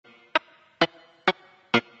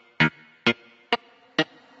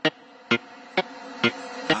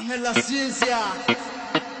en la ciencia.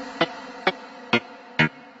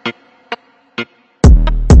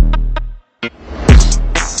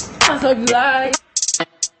 So glad.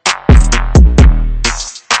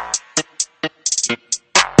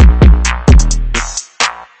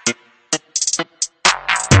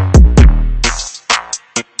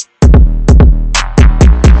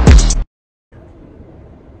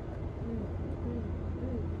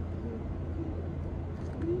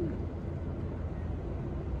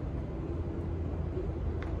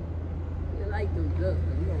 Like them ducks,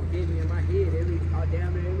 you gonna hit me in my head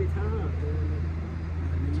damn near every time.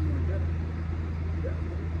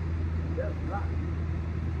 Duck block.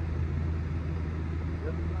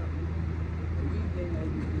 Duck block. We did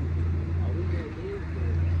like we do. Oh, we did this.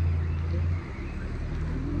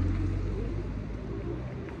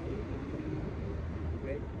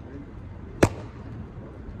 Okay.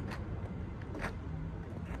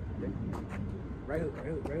 Right hook, right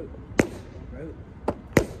hook, right hook. Right hook.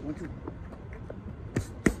 1, 2. 1,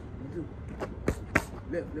 2.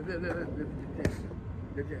 Lift, lift, lift, lift, lift, lift,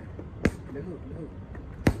 lift, lift, lift hook, lift hook,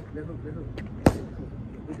 lift hook, lift hook.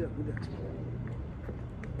 Good up, good up.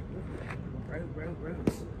 Right hook, right hook, right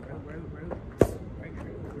hook, right hook, right hook, right hook, right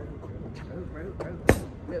hook, right hook, right hook.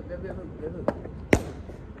 Lift, lift, lift hook, lift hook,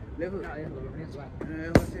 lift hook.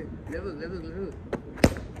 What's it? Lift hook, lift hook, lift hook.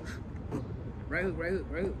 Right hook, right hook,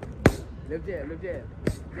 right hook. Lift jab, lift jab,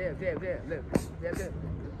 jab, jab, jab, lift, jab, jab.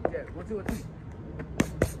 Yeah, 1, 2, 1, 2.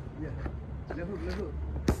 Yeah. Left hook, left hook.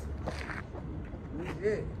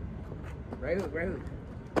 Yeah. Right hook, right hook.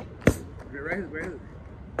 Right hook, right hook.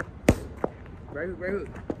 Right hook, right hook.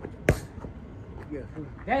 Yeah.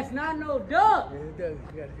 That's not no duck. Yeah, it's duck.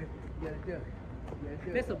 You gotta duck.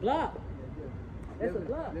 That's a block. That's a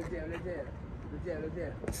block. Left jab, left jab. Left jab, left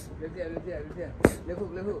jab. Left jab, left jab, left jab. Left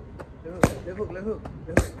hook, left hook. Left hook, left hook,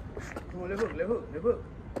 left hook. Come on, left hook, left hook, left hook.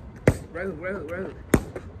 Right hook, right hook, right hook.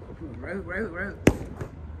 Right hook, right hook, right hook.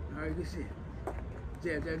 All right, good shit.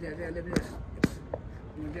 Jab, jab, jab, jab, left jab.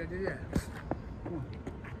 Come on, jab, jab, jab. Come on.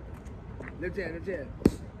 Left jab, left jab.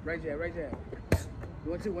 Right jab, right jab.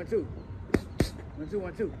 1, 2, 1, 2. 1, 2,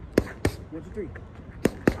 1, 2. 1, 2, 3.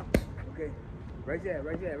 Okay. Right jab,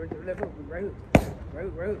 right jab, right jab, left hook, right hook. Right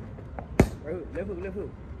hook, right hook. Right hook, left hook, left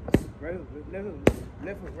hook. Right hook, left hook,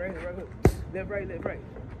 left hook, right hook, right hook. Left, right, left, right.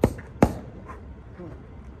 Come on.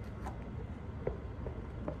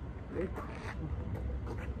 Okay.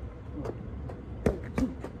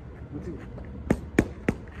 1, 2.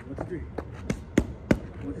 1, 2, 3.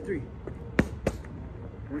 1, 2, 3.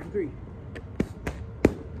 1, 2, 3.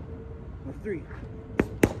 1, 2, 3.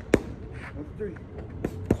 1, 2, 3. 1,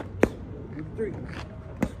 2, 3.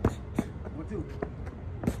 1, 2.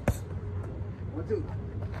 1, 2.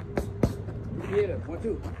 Together. 1, 2.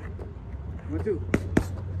 1, 2.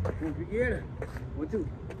 Together. 1, 2.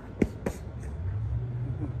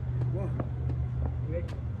 1. Okay.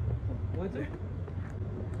 1, 2.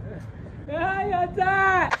 Ah, you're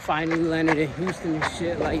tired. Finally landed in Houston and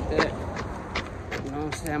shit like that. You know what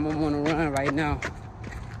I'm saying? I'm on a run right now.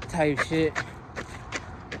 Type shit.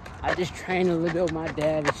 I just trained a little bit with my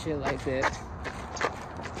dad and shit like that.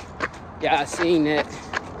 Yeah, I seen that.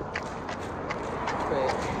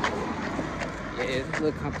 But yeah, there's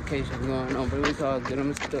little complications going on, but it's all good.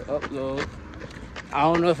 I'm gonna still upload. I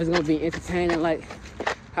don't know if it's gonna be entertaining like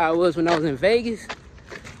how it was when I was in Vegas.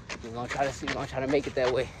 We're gonna try to see, we're gonna try to make it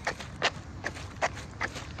that way.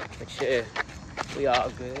 But yeah, we all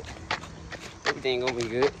good. Everything gonna be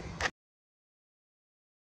good.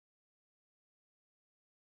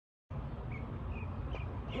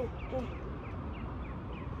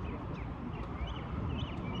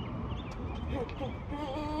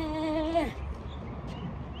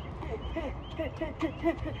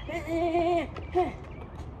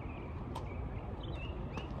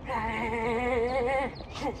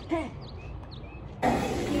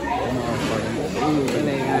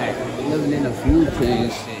 Living in a few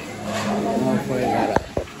things. Motherfucker got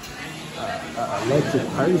a electric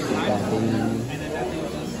person back in.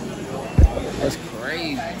 That's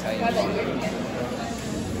crazy type shit.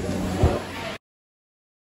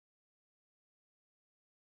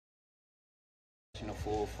 In a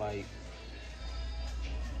full fight.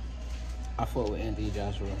 I fought with Anthony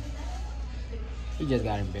Joshua. He just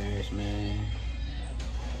got embarrassed, man.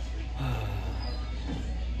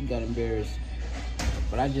 He got embarrassed.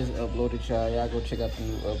 But I just uploaded y'all. Y'all go check out the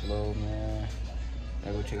new upload, man.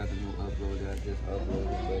 Y'all go check out the new upload that I just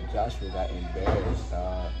uploaded. But Joshua got embarrassed,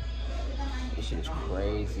 dog. This shit is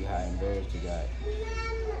crazy how embarrassed he got.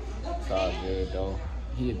 It's all good, though.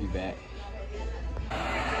 He'll be back. AJ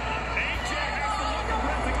has the look of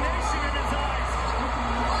resignation in his eyes.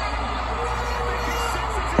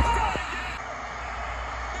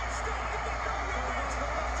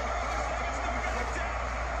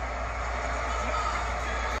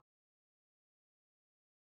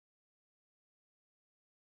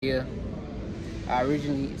 Yeah. I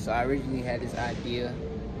originally had this idea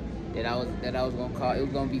that I was gonna call, it was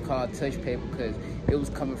gonna be called Touch Paper, because it was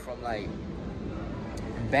coming from like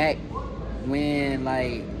back when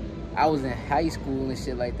like I was in high school and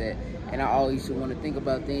shit like that, and I always used to want to think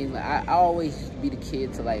about things. Like I always used to be the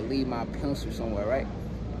kid to like leave my pencil somewhere, right?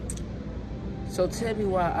 So tell me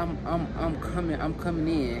why I'm coming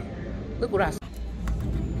in. Look what I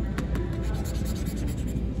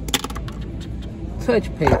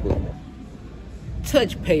touch paper.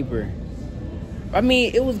 Touch paper. I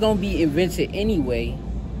mean, it was gonna be invented anyway,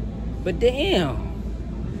 but damn.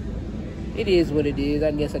 It is what it is.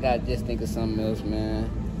 I guess I gotta just think of something else, man.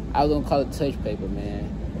 I was gonna call it touch paper, man.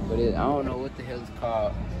 But I don't know what the hell it's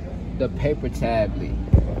called. The paper tablet.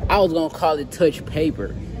 I was gonna call it touch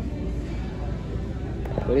paper.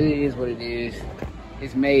 But it is what it is.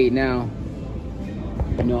 It's made now.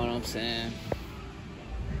 You know what I'm saying?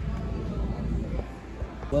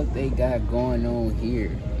 What they got going on here?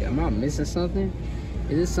 Am I missing something?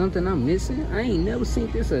 Is this something I'm missing? I ain't never seen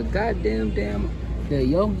this a goddamn the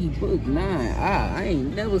Yogi Book 9. I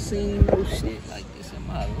ain't never seen no shit like this in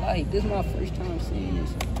my life. This is my first time seeing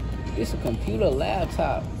this. This a computer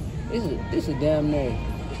laptop. This is damn near.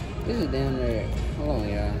 Hold on,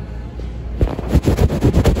 y'all.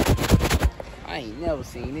 I ain't never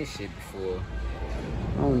seen this shit before.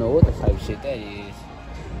 I don't know what the type of shit that is.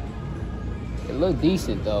 It look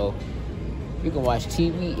decent though. You can watch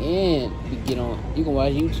TV and you can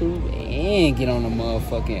watch YouTube and get on the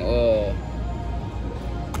motherfucking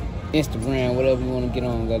Instagram, whatever you want to get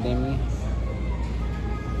on, goddamn me.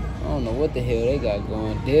 I don't know what the hell they got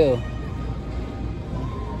going.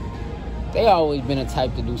 They always been a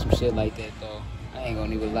type to do some shit like that though. I ain't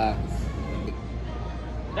gonna even lie.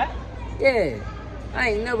 That? Yeah.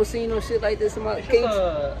 I ain't never seen no shit like this in my case.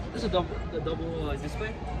 This is a double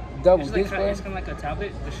display. Double it's display? It's kind of like a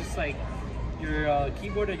tablet. It's just like your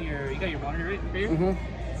keyboard and you got your monitor right here.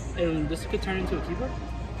 Mm-hmm. And this could turn into a keyboard.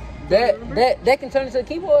 That can turn into a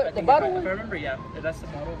keyboard? The bottom one? If I remember, yeah. If that's the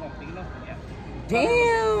model I'm thinking of, yeah.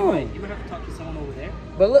 Damn! You would have to talk to someone over there.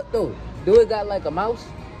 But look though, do it got like a mouse?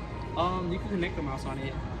 You can connect the mouse on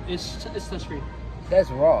it. It's touchscreen. That's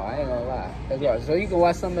raw, I ain't gonna lie. That's raw. So you can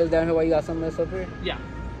watch something else down here while you got something else up here? Yeah.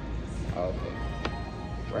 Oh, okay.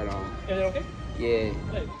 Right on. Is it okay? Yeah.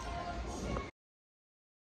 Hey.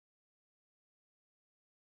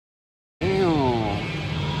 Damn.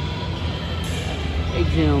 They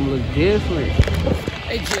gym look different.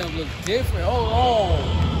 They gym look different. Hold on.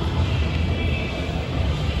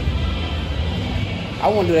 I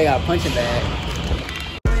wonder do they got a punching bag.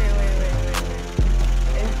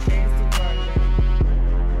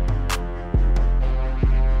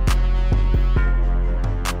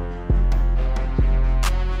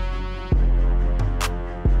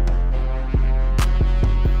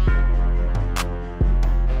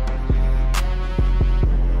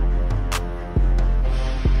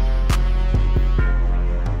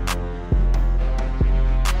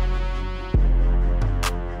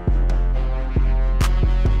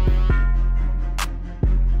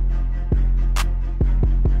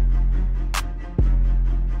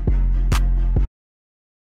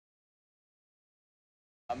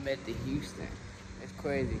 I'm at the Houston. It's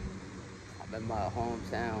crazy. I'm at my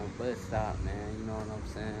hometown bus stop, man. You know what I'm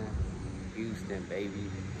saying? Houston, baby.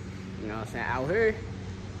 You know what I'm saying? Out here,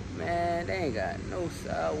 man, they ain't got no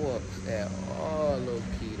sidewalks at all, low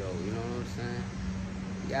key though. You know what I'm saying?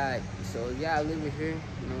 Y'all, so if y'all living here,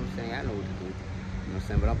 you know what I'm saying? I know what to do. You know what I'm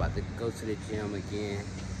saying? But I'm about to go to the gym again.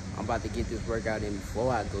 I'm about to get this workout in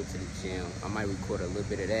before I go to the gym. I might record a little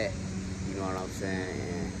bit of that. You know what I'm saying?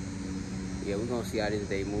 And yeah, we're gonna see how this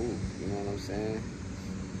day move. You know what I'm saying?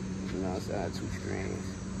 You know what I'm saying? I got 2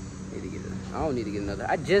 strings. I don't need to get another.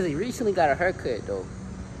 I just recently got a haircut though.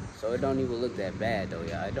 So it don't even look that bad though,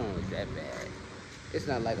 y'all. It don't look that bad. It's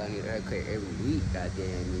not like I need a haircut every week,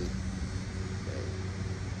 goddamn me.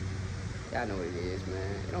 But y'all know what it is,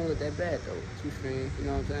 man. It don't look that bad though. 2 strings, you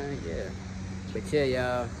know what I'm saying? Yeah. But yeah,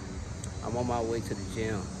 y'all, I'm on my way to the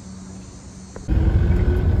gym.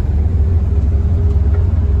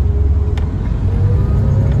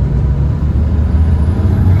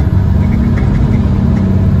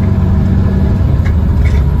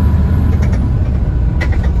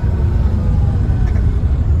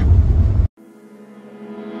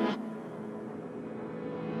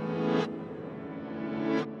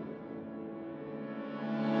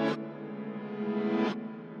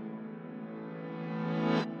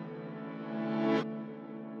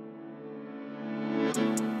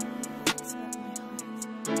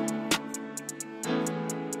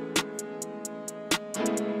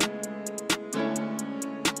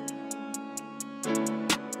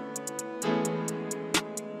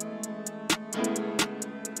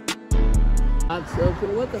 So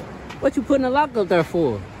what you putting the lock up there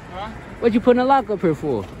for? Huh? What you putting the lock up here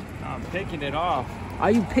for? I'm picking it off.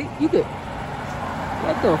 Are you you could?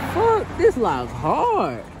 What the fuck? This lock's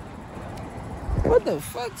hard. What the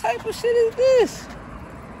fuck type of shit is this?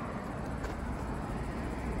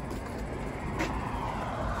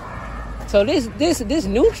 So this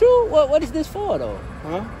neutral? What is this for though?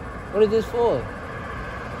 Huh? What is this for?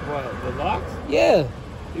 What, the locks? Yeah.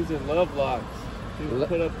 These are love locks. You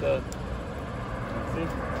put up the... See?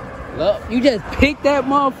 Look, you just picked that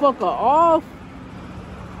motherfucker off?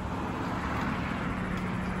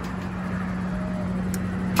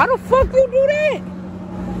 How the fuck you do that?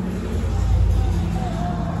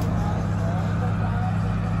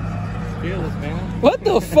 Fearless, man. What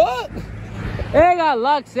the fuck? They got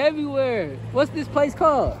locks everywhere. What's this place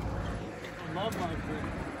called? Love Lock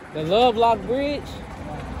Bridge. The Love Lock Bridge?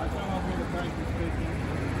 I come up here to practice picking.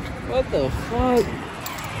 What the fuck?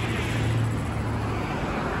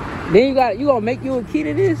 Then you gonna make you a key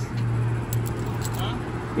to this? Huh?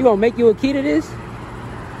 You gonna make you a key to this?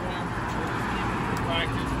 Yeah.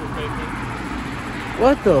 Practice for picking.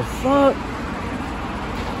 What the fuck?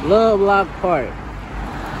 Love Lock Park.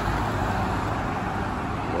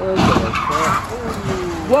 What the fuck?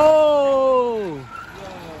 Whoa!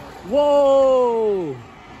 Whoa!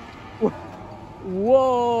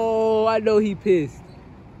 Whoa! I know he pissed.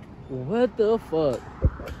 What the fuck?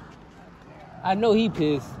 I know he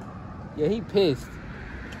pissed. Yeah, he pissed.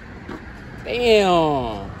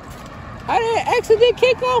 Damn. How did that accident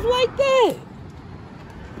kick off like that?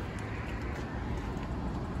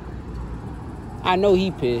 I know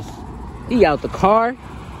he pissed. He out the car.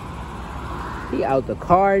 He out the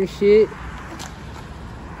car and shit.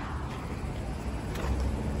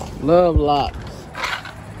 Love Locks.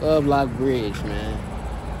 Love Lock Bridge, man.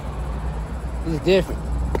 It's different.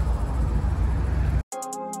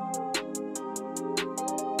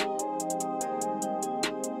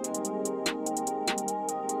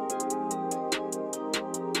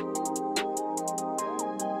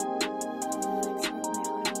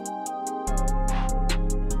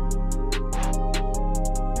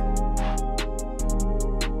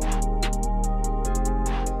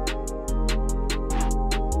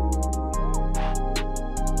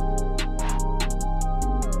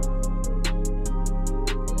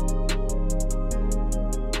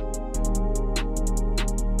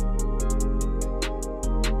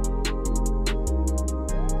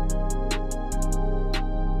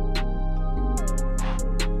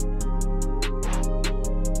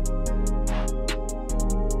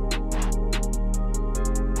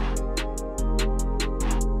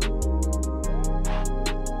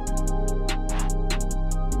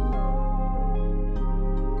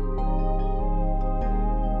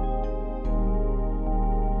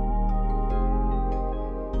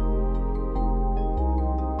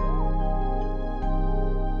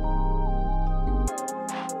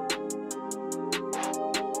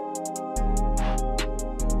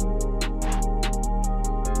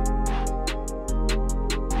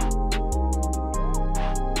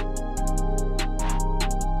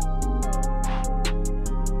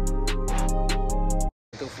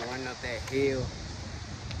 Hill.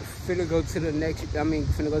 Finna go to the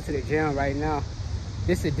finna go to the gym right now.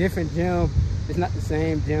 This is a different gym. It's not the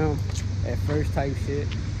same gym at first type shit.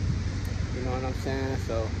 You know what I'm saying?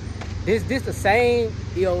 So this the same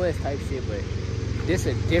EOS type shit, but this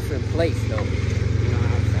a different place though. You know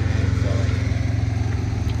what I'm saying? So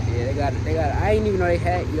yeah, they got I didn't even know they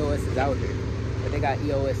had EOS's out here. But they got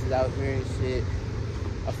EOS's out here and shit.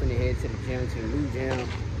 I'm finna head to the gym, to the new gym.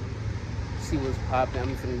 See what's popping.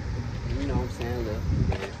 I'm finna, you know what I'm saying, look,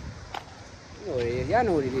 man. You know what it is. Y'all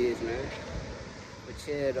know what it is, man. But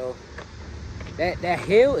yeah, though, that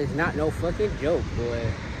hill is not no fucking joke,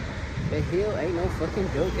 boy. That hill ain't no fucking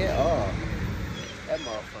joke at all. That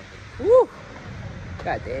motherfucker. Woo!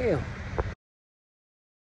 Goddamn.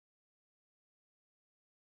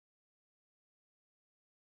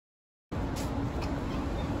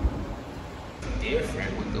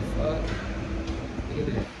 Different. What the fuck? Look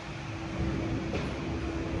at that.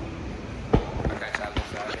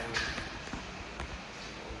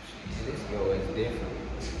 Different.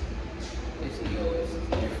 This EOS is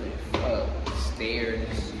different. Stairs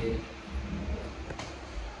and shit.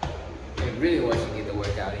 They really want you to get the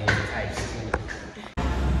workout in type shit.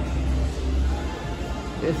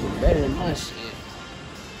 This is better than my shit.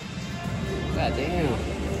 Goddamn.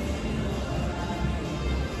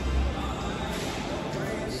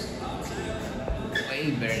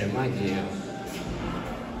 Way better than my gym.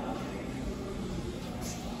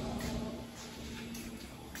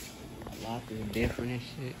 Lock is different and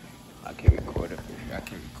shit. I can record it. I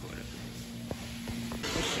can record it.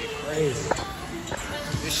 crazy.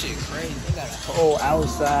 This shit crazy. They got a whole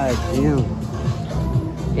outside gym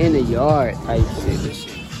in the yard type shit. This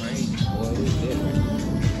shit crazy, boy. It's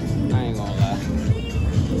different. I ain't gonna lie.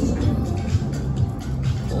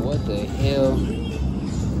 But what the hell?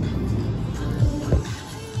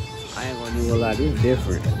 I ain't gonna even lie. This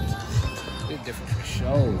different. It's different for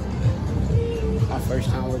sure. My first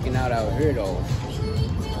time working out out here though.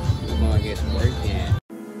 We're gonna get some work in.